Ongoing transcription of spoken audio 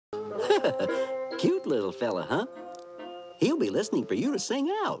Cute little fella, huh? He'll be listening for you to sing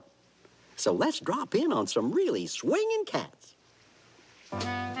out. So let's drop in on some really swinging cats.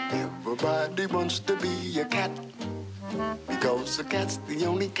 Everybody wants to be a cat because a cat's the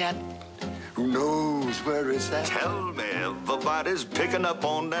only cat who knows where it's at. Tell me everybody's picking up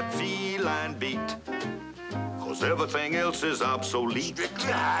on that feline beat, 'cause everything else is obsolete.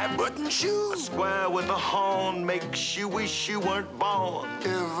 Strictly high button A shoes. square with a horn makes you wish you weren't born.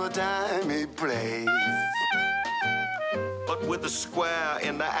 Every time he plays. But with the square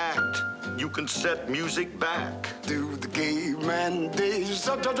in the act, you can set music back. Do the caveman days.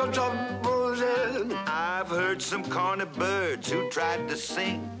 I've heard some corny birds who tried to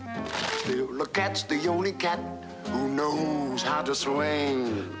sing. Still, the cat's the only cat who knows how to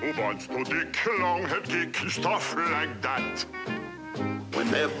swing. Who wants to dick, long-head kick, stuff like that?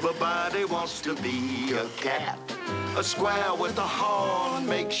 When everybody wants to be a cat, a square with a horn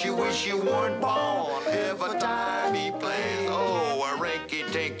makes you wish you weren't born. Every time he plays, oh, a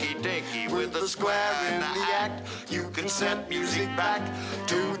rinky-tinky-tinky with a square in the act, you can set music back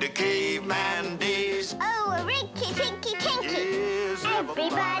to the caveman days. Oh, a rinky-tinky-tinky. Yes,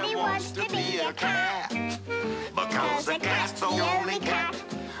 Everybody wants to be a cat, because the cat's the only cat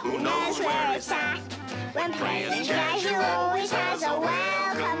who knows where it's at. When playing jazz, you always has a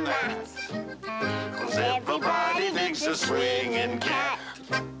welcome mat. 'Cause everybody thinks a swinging cat.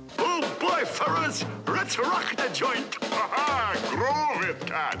 Oh boy, fellas, let's rock the joint. Ha-ha, groove it,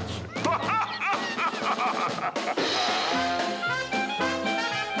 cats.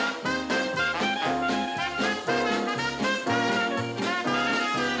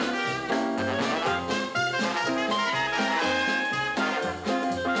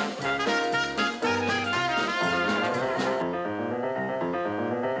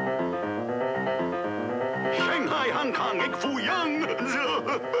 Shanghai, Hong Kong, ik voel young.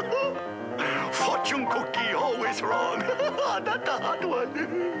 Fortune cookie always wrong. That's a hot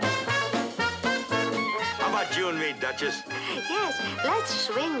one. How about you and me, Duchess? Yes, let's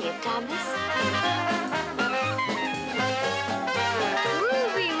swing it, Thomas.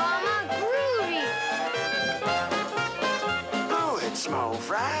 Groovy, Mama, groovy. Blow it, small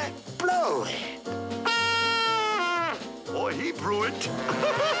fry. Blow it. Boy, he blew it.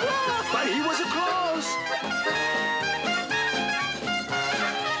 But he was close.